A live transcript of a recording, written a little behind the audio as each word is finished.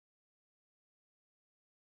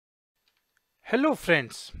Hello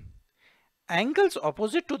friends. Angles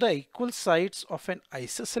opposite to the equal sides of an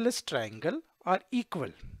isosceles triangle are equal.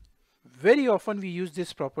 Very often we use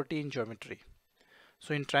this property in geometry.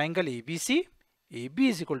 So in triangle ABC, AB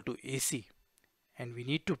is equal to AC and we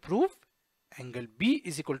need to prove angle B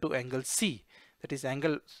is equal to angle C. That is,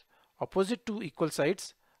 angles opposite to equal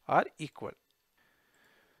sides are equal.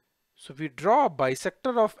 So we draw a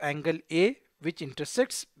bisector of angle A which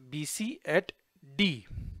intersects BC at D.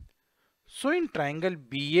 So in triangle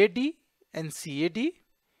BAD and CAD,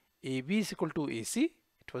 AB is equal to AC.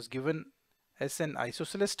 It was given as an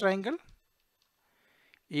isosceles triangle.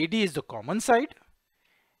 AD is the common side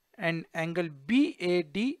and angle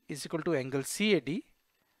BAD is equal to angle CAD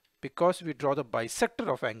because we draw the bisector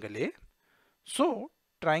of angle A. So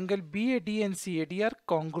triangle BAD and CAD are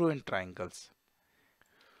congruent triangles.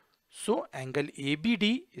 So angle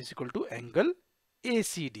ABD is equal to angle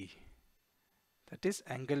ACD. That is,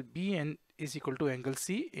 angle B is equal to angle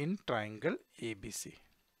C in triangle ABC.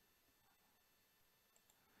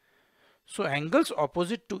 So angles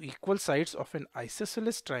opposite to equal sides of an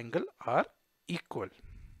isosceles triangle are equal.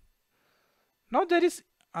 Now there is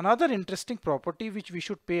another interesting property which we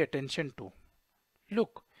should pay attention to.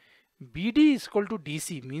 Look, BD is equal to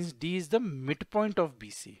DC means D is the midpoint of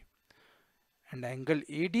BC. And angle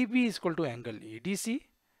ADB is equal to angle ADC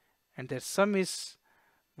and their sum is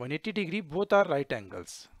 180 degree, both are right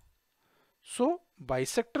angles. So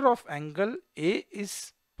bisector of angle A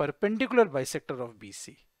is perpendicular bisector of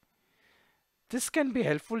BC. This can be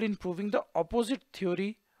helpful in proving the opposite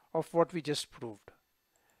theory of what we just proved.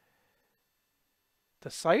 The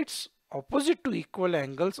sides opposite to equal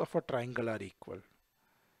angles of a triangle are equal.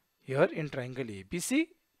 Here in triangle ABC,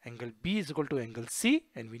 angle B is equal to angle C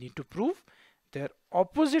and we need to prove their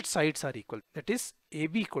opposite sides are equal. That is,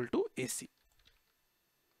 AB equal to AC.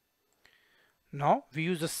 Now we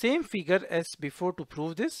use the same figure as before to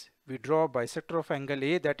prove this. We draw a bisector of angle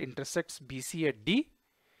A that intersects BC at D.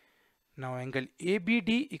 Now angle ABD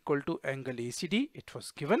equal to angle ACD, it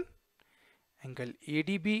was given. Angle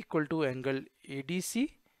ADB equal to angle ADC.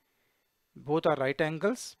 Both are right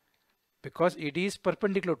angles because AD is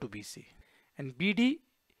perpendicular to BC. And BD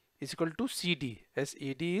is equal to CD as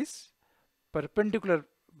AD is perpendicular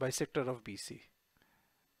bisector of BC.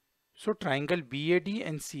 So triangle BAD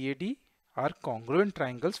and CAD are congruent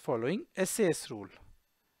triangles following SAS rule.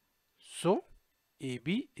 So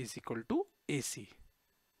AB is equal to AC.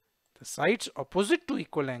 The sides opposite to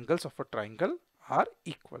equal angles of a triangle are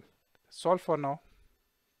equal. That's all for now.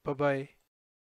 Bye bye.